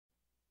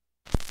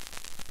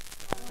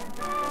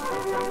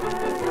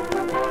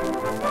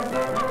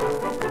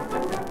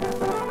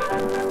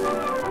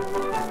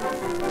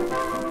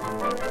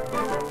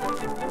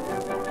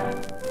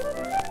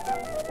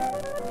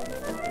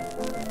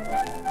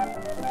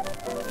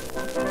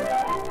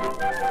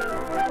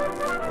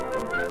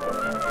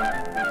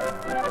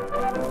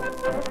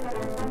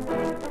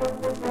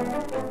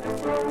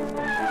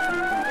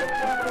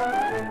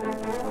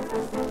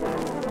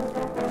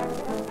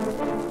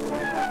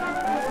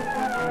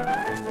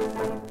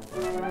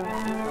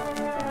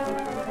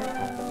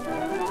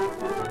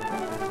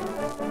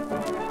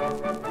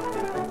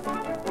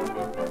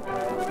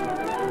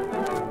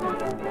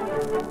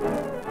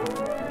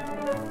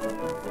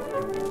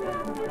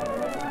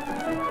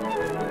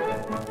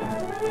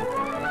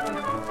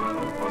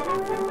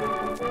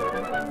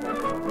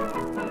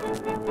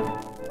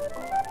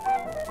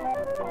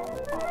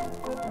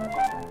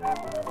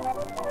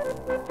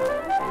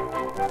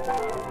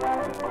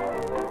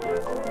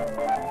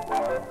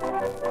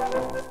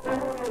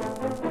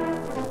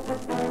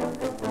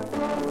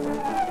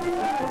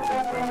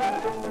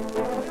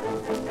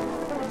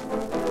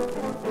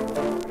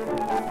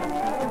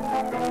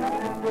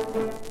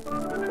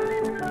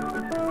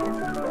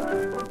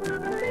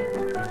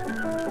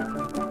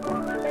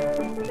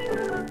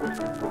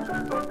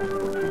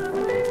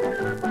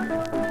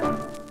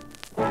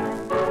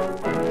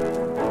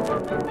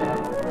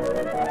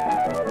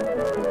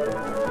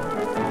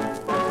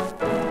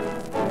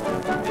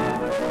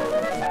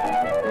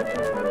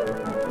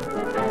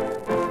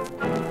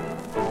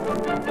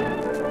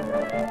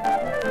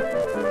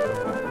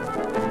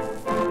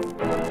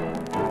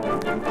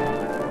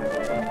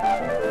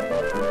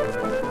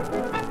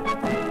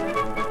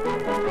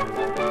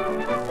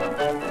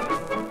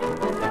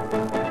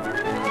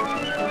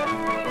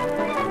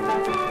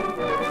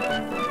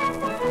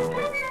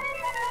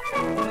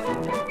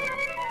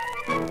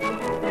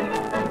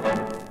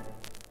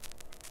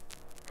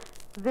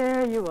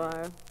There you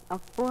are, a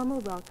formal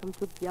welcome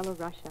to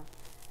Belarusia,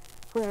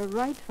 where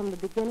right from the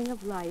beginning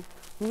of life,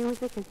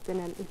 music has been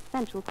an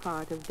essential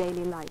part of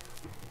daily life.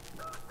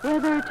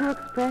 Whether to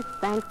express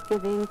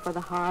thanksgiving for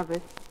the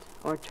harvest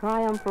or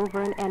triumph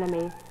over an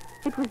enemy,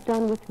 it was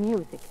done with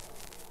music.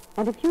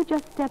 And if you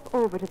just step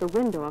over to the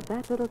window of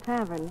that little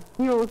tavern,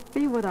 you'll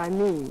see what I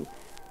mean.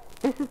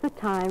 This is the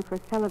time for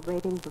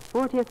celebrating the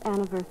 40th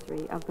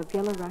anniversary of the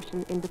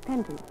Belarusian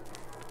independence.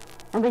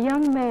 And the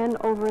young men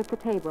over at the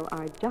table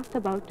are just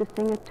about to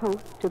sing a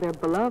toast to their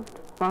beloved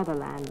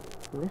fatherland.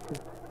 Listen.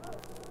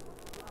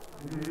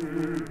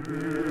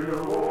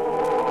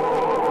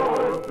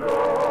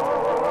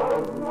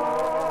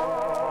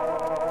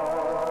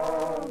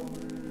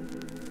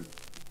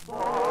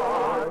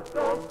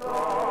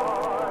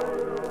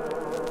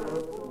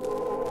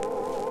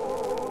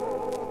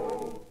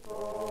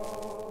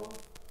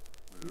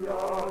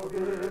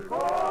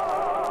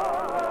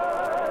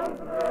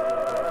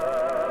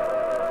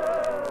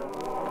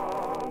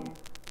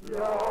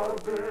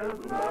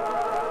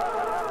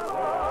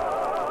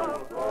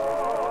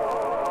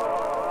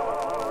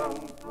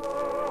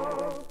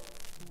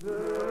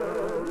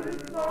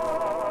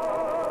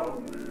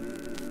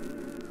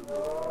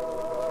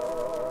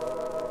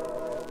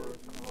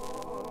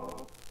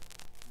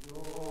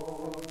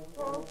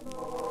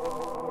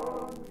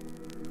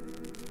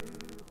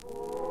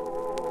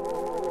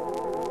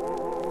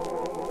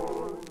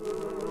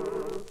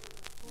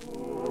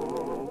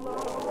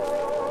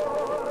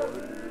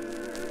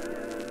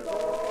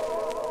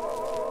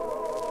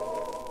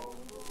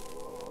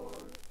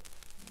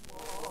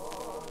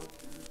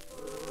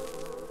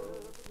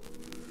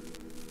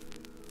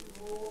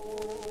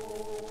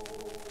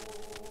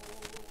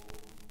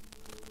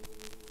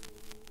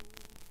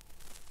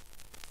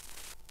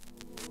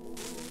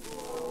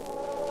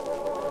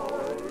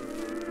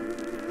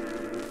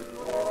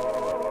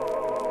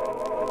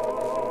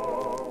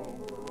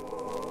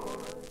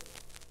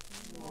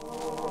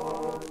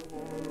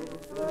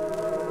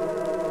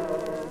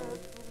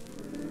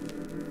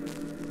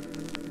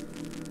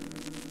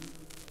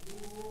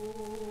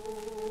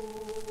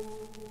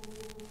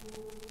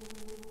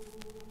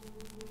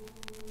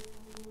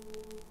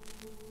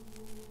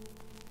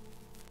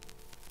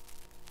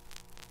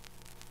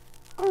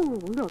 Oh,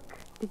 look,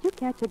 did you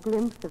catch a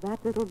glimpse of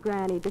that little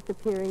granny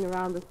disappearing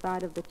around the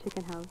side of the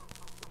chicken house?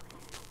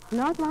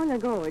 Not long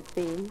ago, it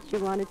seems, she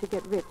wanted to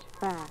get rich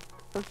fast,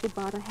 so she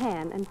bought a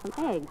hen and some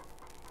eggs.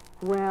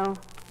 Well,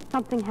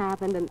 something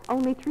happened and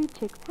only 3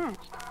 chicks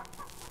hatched,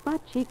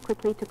 but she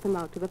quickly took them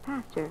out to the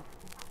pasture.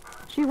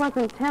 She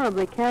wasn't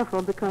terribly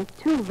careful because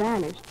 2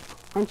 vanished,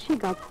 and she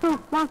got so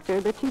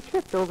flustered that she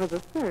tripped over the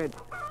 3rd.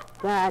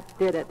 That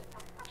did it.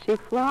 She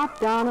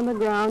flopped down on the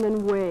ground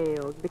and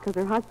wailed because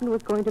her husband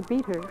was going to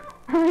beat her.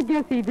 I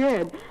guess he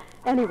did.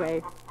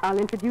 Anyway, I'll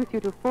introduce you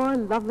to 4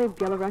 lovely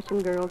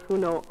Belarusian girls who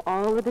know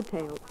all the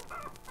details.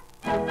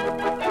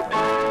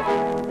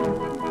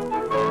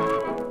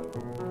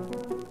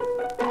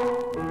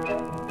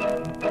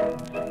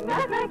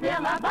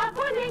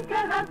 маленько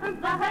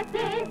разозла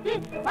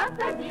Acetate,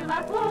 посадила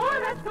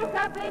курочку,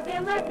 как и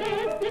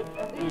Belarusian.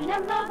 И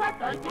немного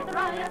только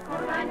трое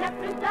курочек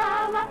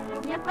прижала,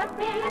 не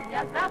поспеет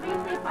я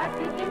забыть,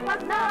 почти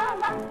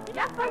погнала.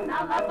 Я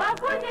погнала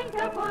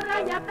бабуненька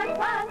курочек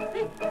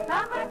спасти,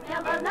 сама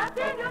села на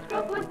бережку,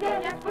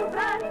 кутеречку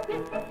брать.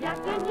 Я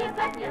же не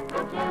так не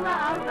случила,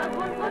 а уже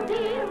курку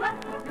била.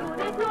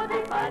 Тюды-тюды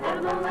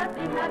повернулась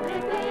и на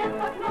третье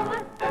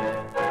споткнулась.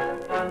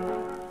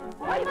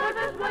 Ой,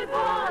 боже ж мой,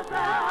 боже,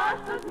 а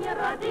что ж мне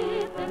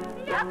родиться?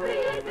 Я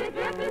приеду,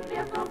 где ты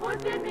лесу,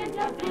 больше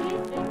меня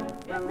бить.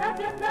 Бедна,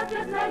 бедна,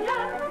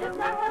 бедная,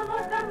 бедна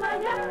головка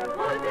моя,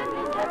 больше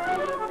меня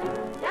бить.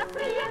 Я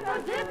приеду,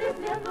 где ты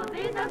лесу,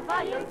 ты до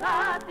своей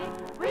хаты,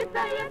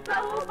 вытается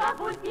у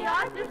бабульки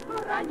одежку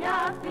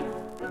роняты.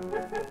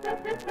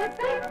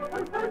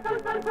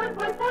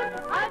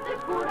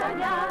 Одежку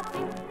роняты.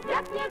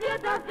 Як не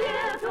ведать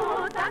веду,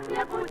 так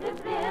не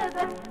будешь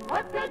ведать.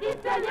 Вот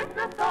садится лес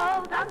на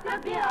стол, дам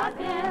тебе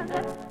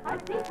обедать.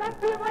 Хоти,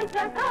 мой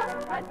закат,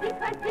 хоти,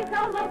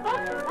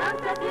 голубок, дам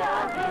тебе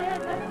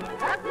обедать.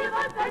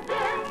 Развиваться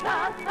детка,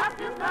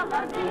 ставил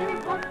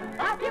соломинку,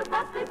 ставил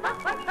посыпав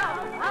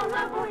поставил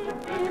голову и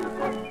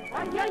спинку.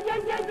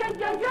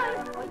 Ой-ой-ой-ой-ой-ой-ой,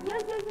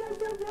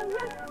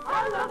 ой-ой-ой-ой-ой-ой,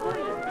 голову и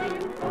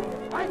спинку.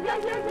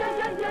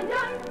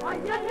 Ой-ой-ой-ой-ой-ой-ой,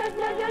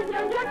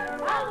 ой-ой-ой-ой-ой-ой,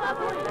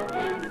 голову и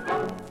спинку.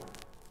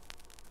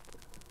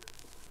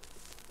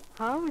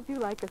 How would you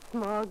like a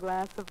small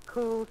glass of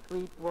cool,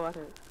 sweet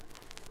water?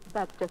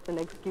 That's just an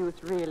excuse,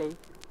 really,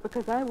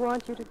 because I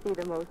want you to see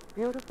the most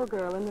beautiful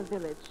girl in the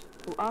village,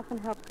 who often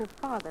helps her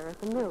father at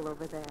the mill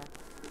over there.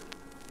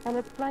 And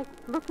it's like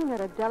looking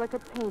at a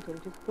delicate painting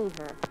to see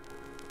her,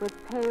 with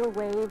pale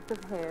waves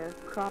of hair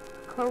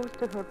cropped close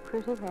to her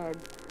pretty head,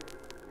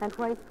 and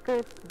white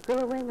skirts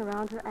billowing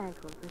around her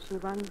ankles as she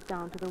runs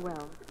down to the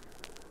well.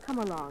 Come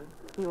along,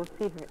 you'll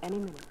see her any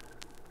minute.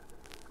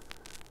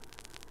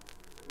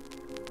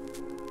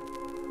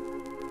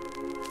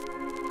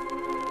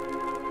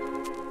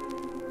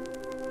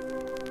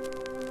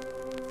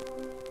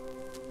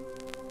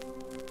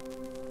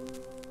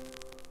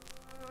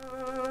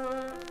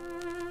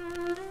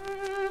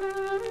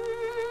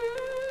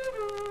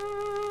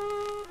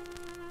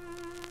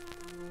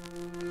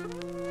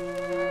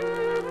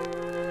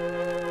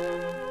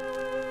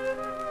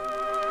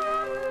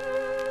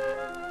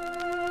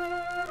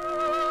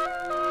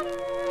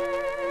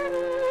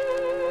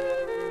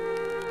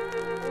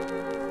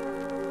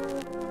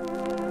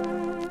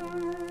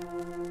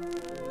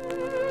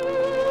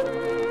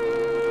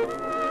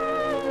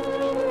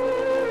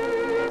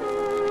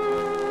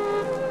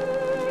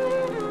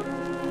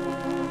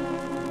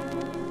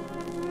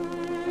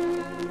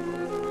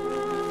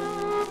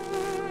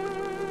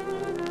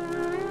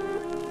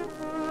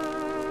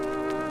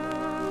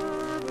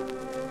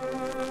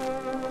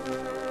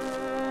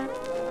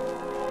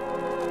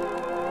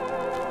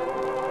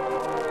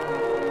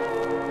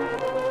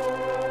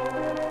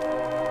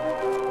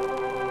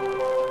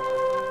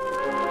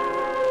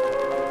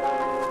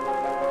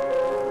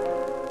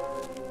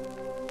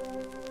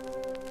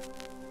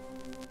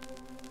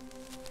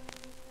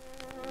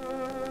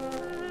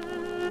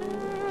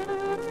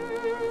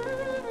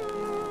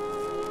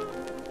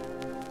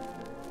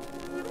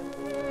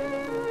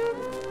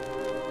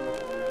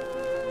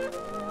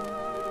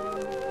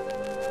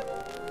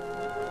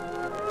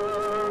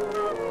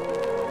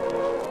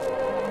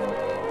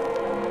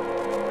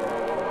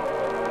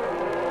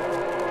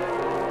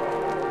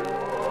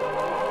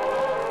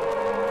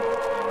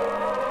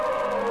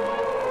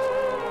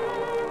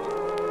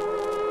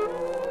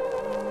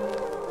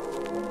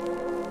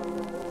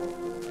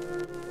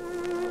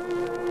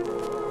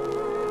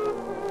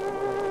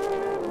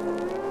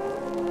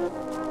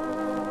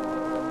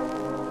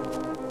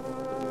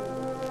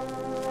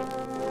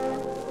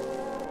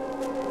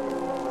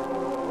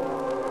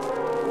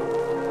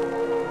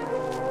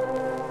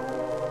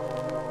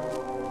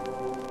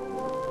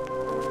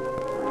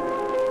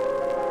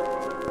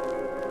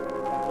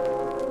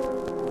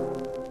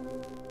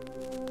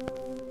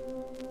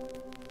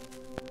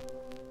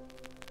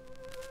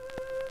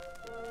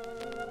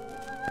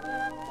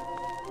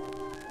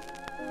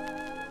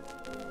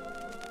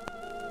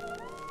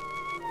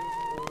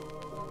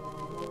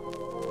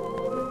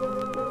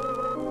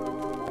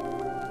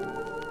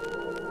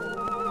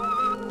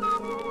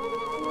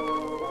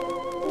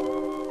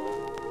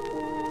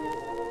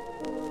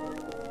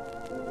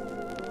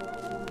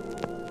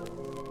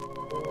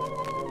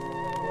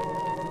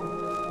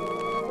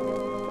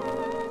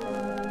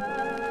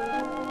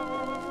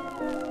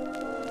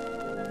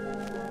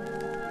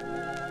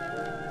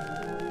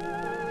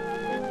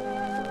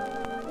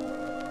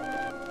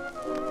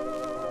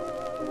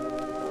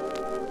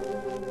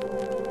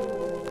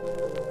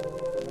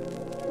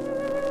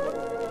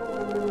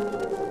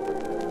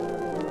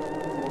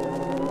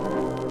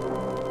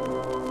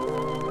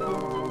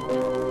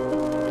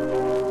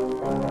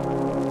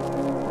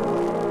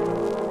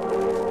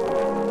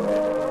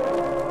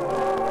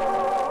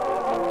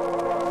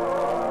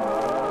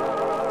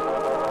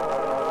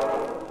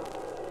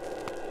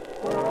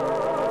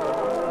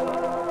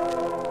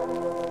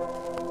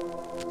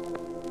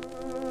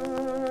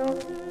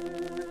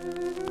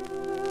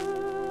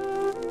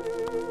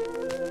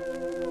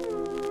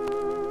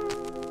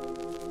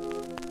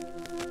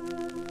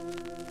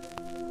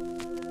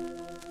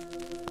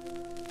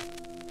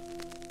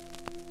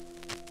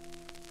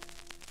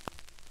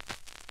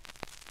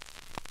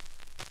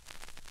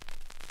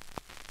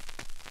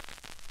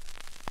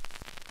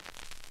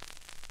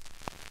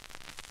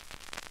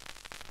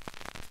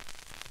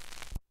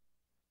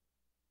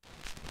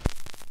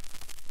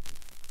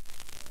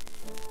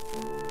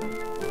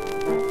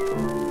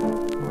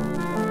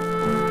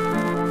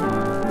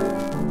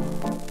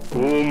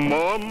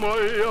 Кума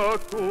моя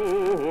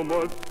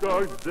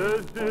кумочка, где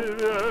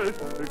живешь?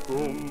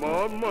 Кума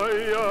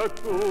моя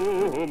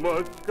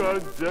кумочка,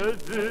 где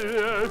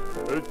живешь?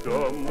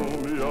 Чому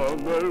я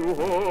не в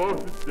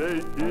гості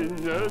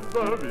не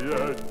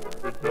зов'єш?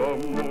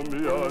 Чому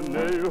я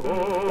не в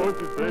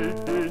гості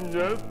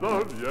не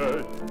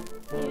зов'єш?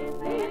 Ти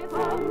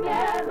ко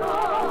мне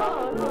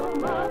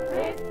розум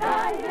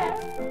питаєш,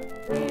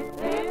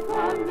 ти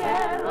ко мне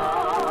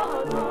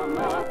розум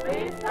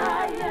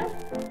питаєш,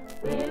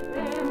 ти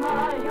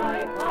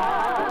моєї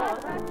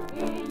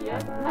хаточки не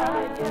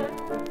знаєш,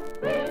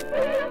 ти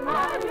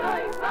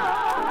моєї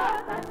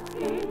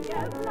хаточки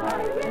не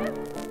знаєш.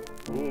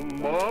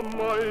 Кума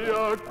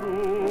моя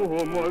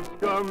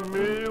кумочка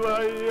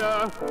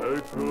милая,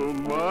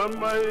 кума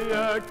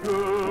моя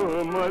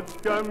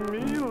кумочка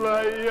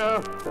милая,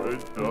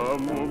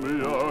 чому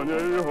я не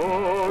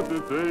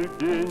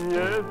гостики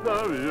не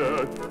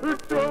зов'єш?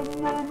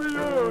 Чому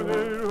я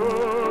не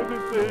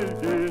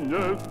гостики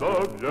не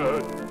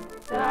зов'єш?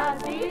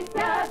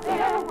 Садися ти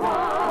в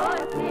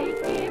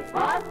гостики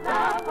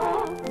позову,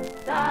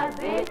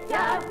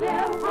 садися ти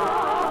в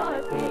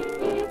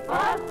гостики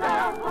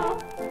позову,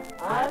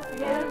 а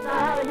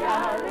свежая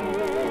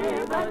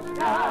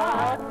рыбочка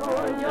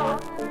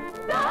клюет.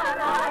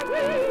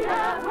 Дорогие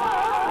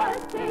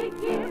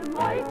гостики,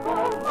 мой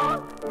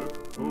кумок.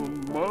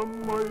 Кума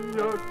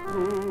моя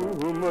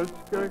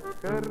кумочка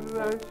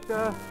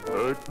хороша,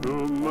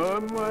 кума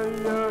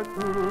моя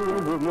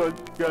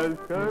кумочка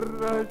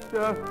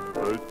хороша,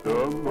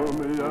 чому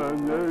я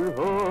не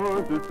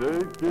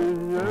гостики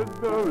не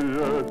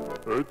зов'єш?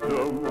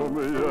 Чому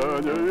я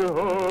не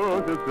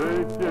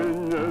гостики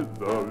не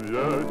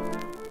зов'єш?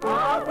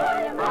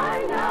 Ой,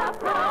 моя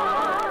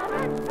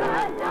парочка,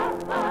 я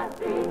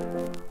смотри,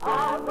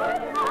 ой,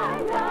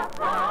 моя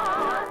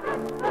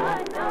парочка,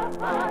 я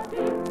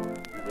смотри,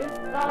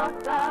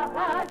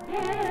 высокого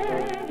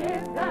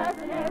берега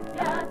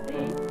летят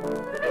ты,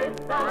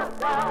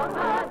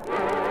 высокого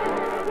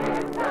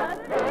берега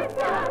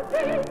летят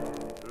ты.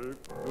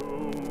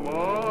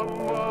 Кума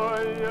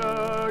моя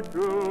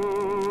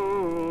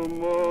кумочка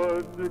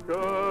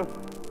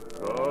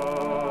хороша.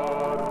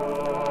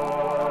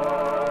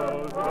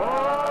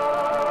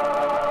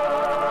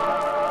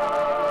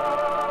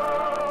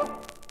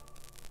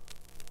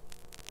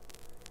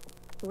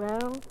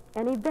 Well,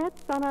 any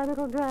bets on our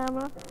little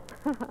drama?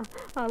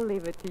 I'll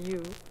leave it to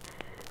you.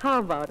 How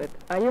about it?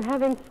 Are you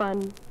having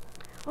fun?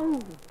 Oh,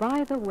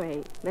 by the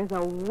way, there's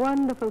a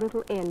wonderful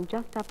little inn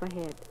just up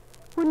ahead.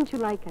 Wouldn't you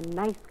like a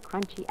nice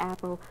crunchy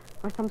apple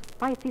or some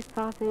spicy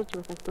sausage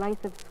with a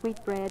slice of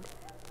sweet bread?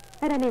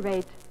 At any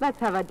rate, let's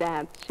have a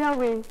dance, shall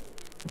we?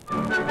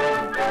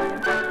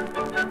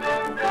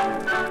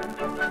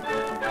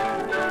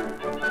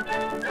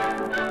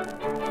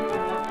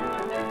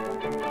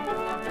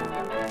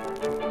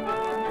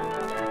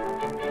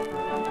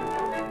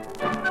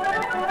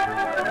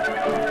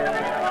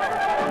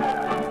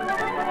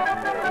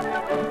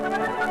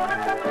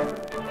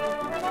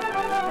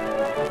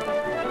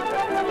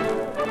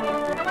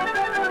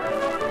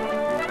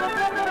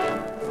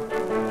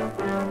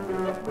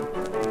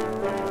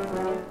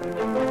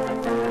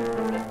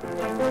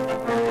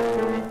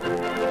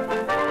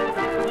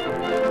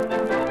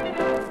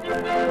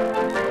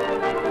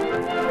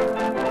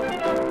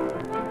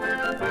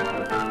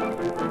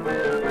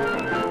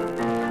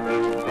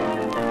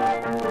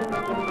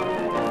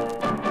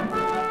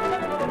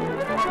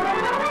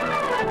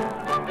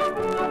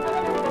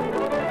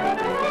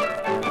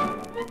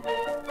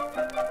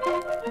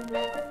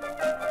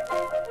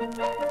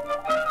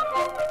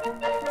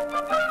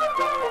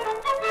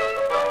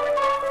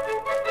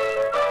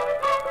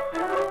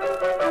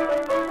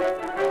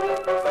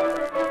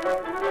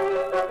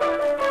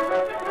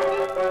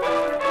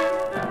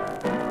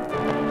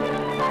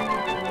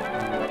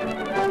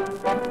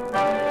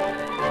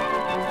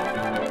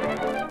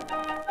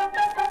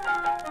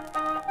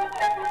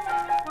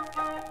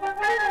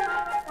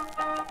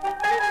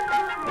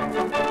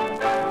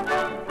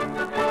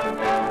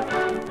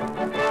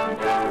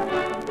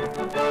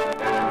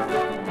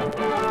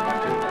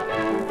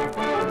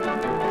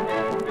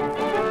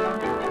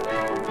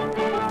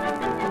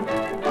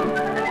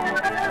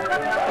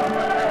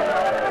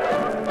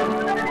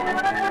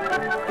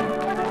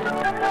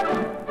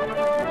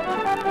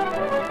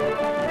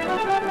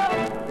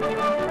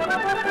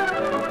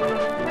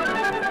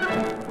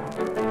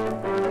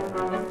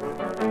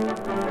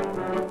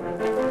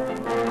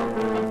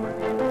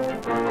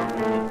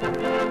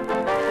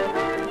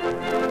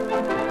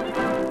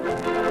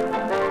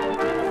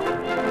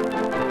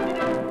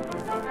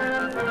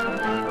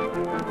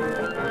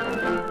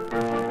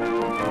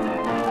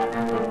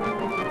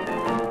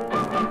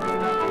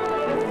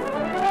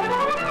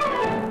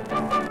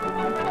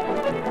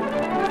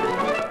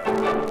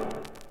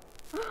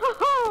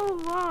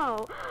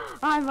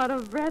 I'm out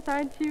of breath,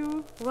 aren't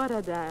you? What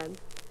a dance.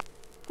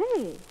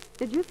 Say,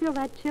 did you feel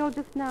that chill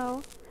just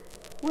now?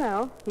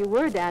 Well, you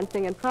were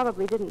dancing and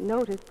probably didn't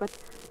notice, but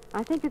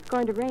I think it's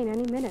going to rain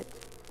any minute.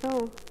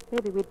 So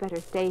maybe we'd better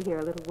stay here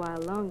a little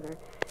while longer.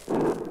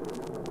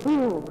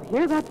 Ooh,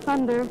 hear that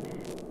thunder?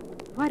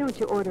 Why don't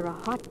you order a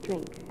hot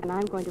drink, and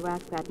I'm going to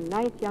ask that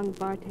nice young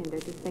bartender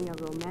to sing a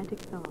romantic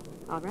song.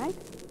 All right?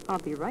 I'll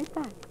be right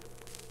back.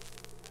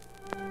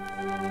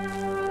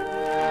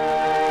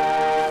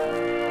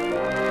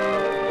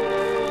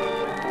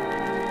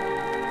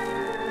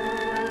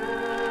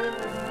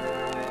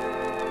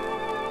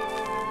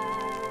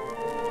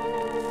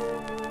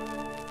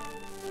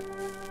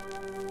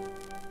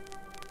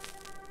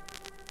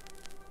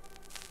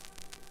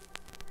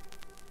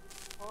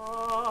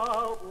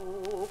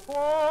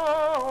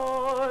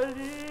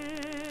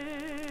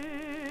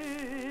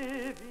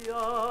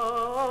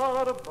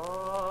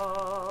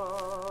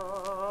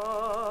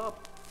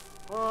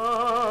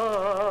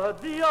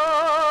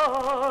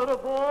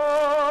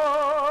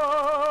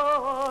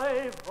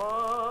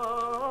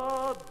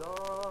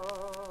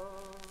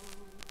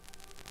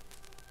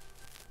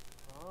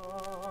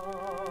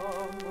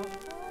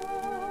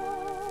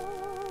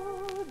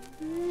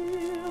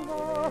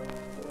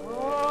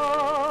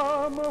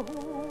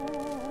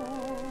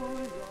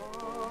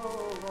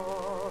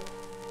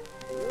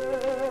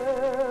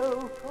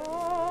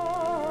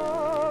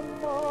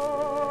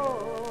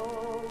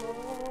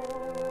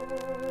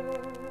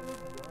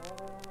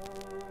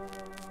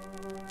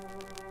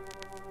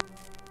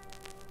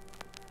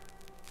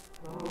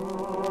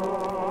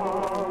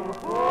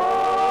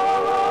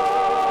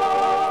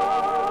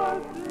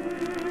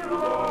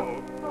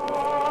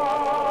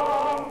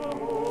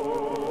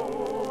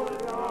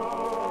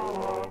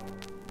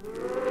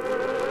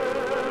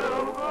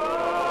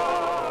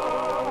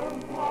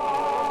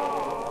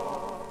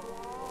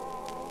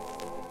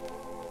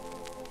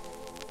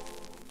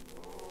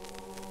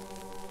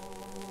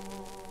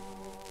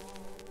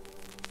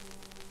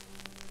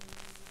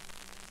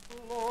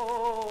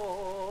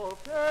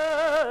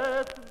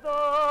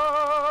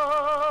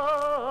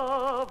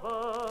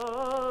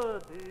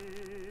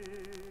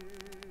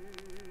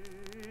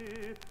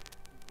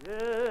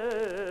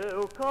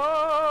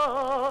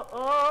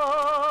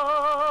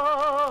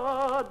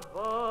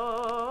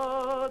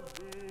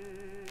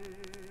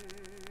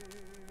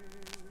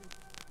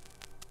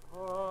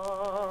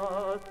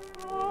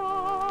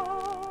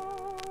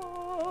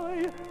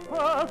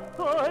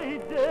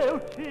 Постой,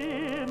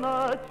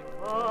 девчиночка,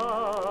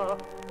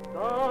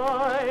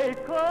 дай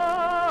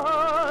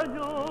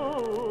коню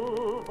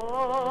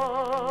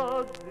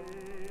воды.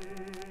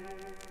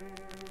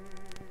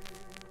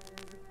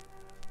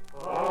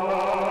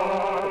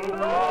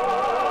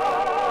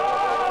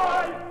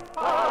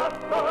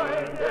 Постой,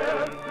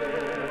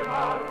 девчиночка,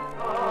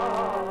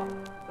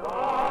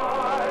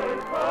 дай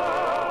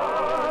коню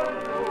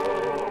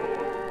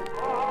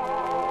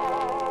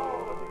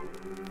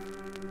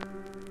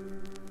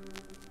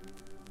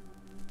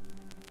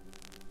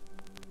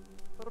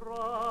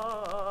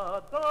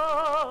рада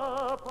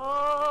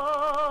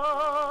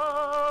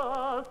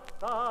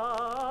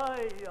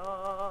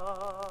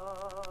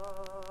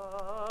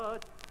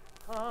постоять,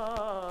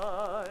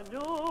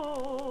 коню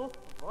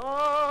воды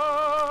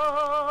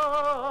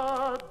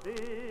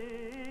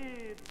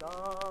дать.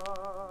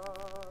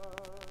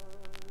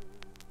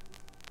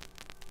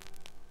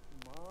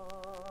 Моя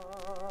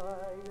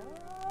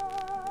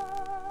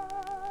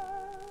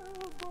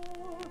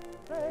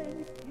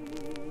густенькие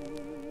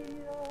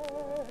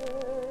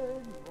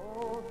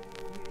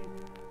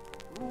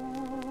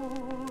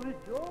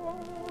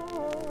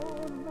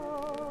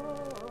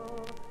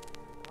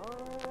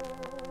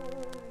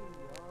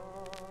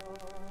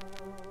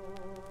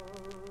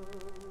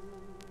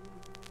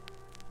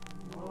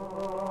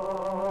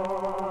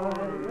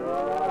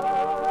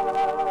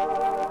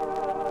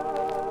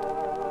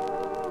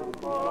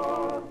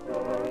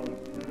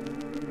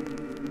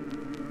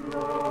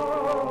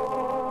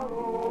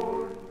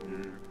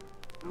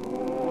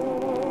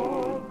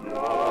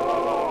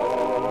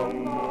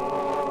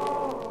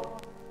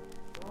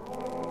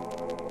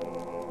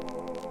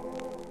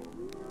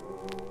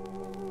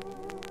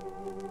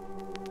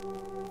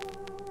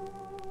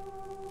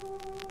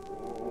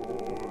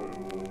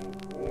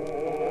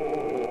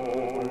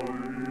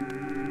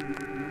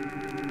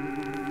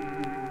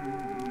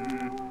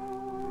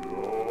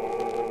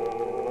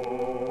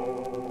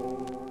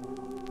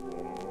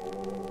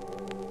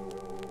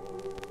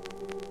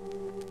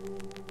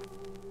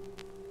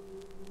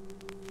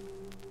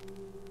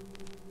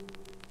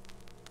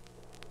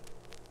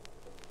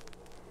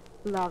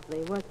Lovely,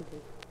 wasn't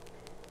it?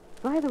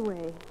 By the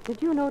way,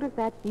 did you notice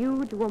that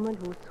huge woman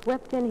who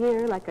swept in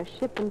here like a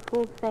ship in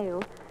full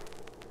sail?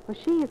 Well,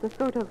 she is a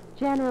sort of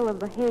general of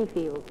the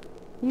hayfield.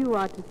 You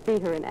ought to see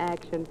her in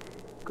action.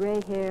 Gray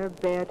hair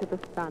bare to the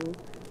sun,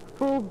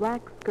 full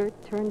black skirt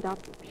turned up,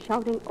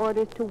 shouting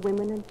orders to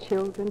women and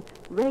children,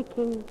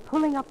 raking,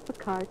 pulling up the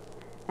carts,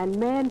 and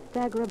men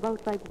stagger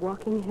about like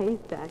walking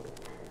haystacks.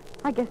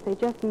 I guess they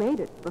just made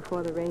it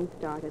before the rain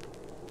started.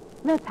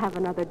 Let's have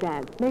another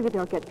dance. Maybe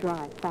they'll get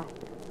dry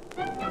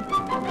faster.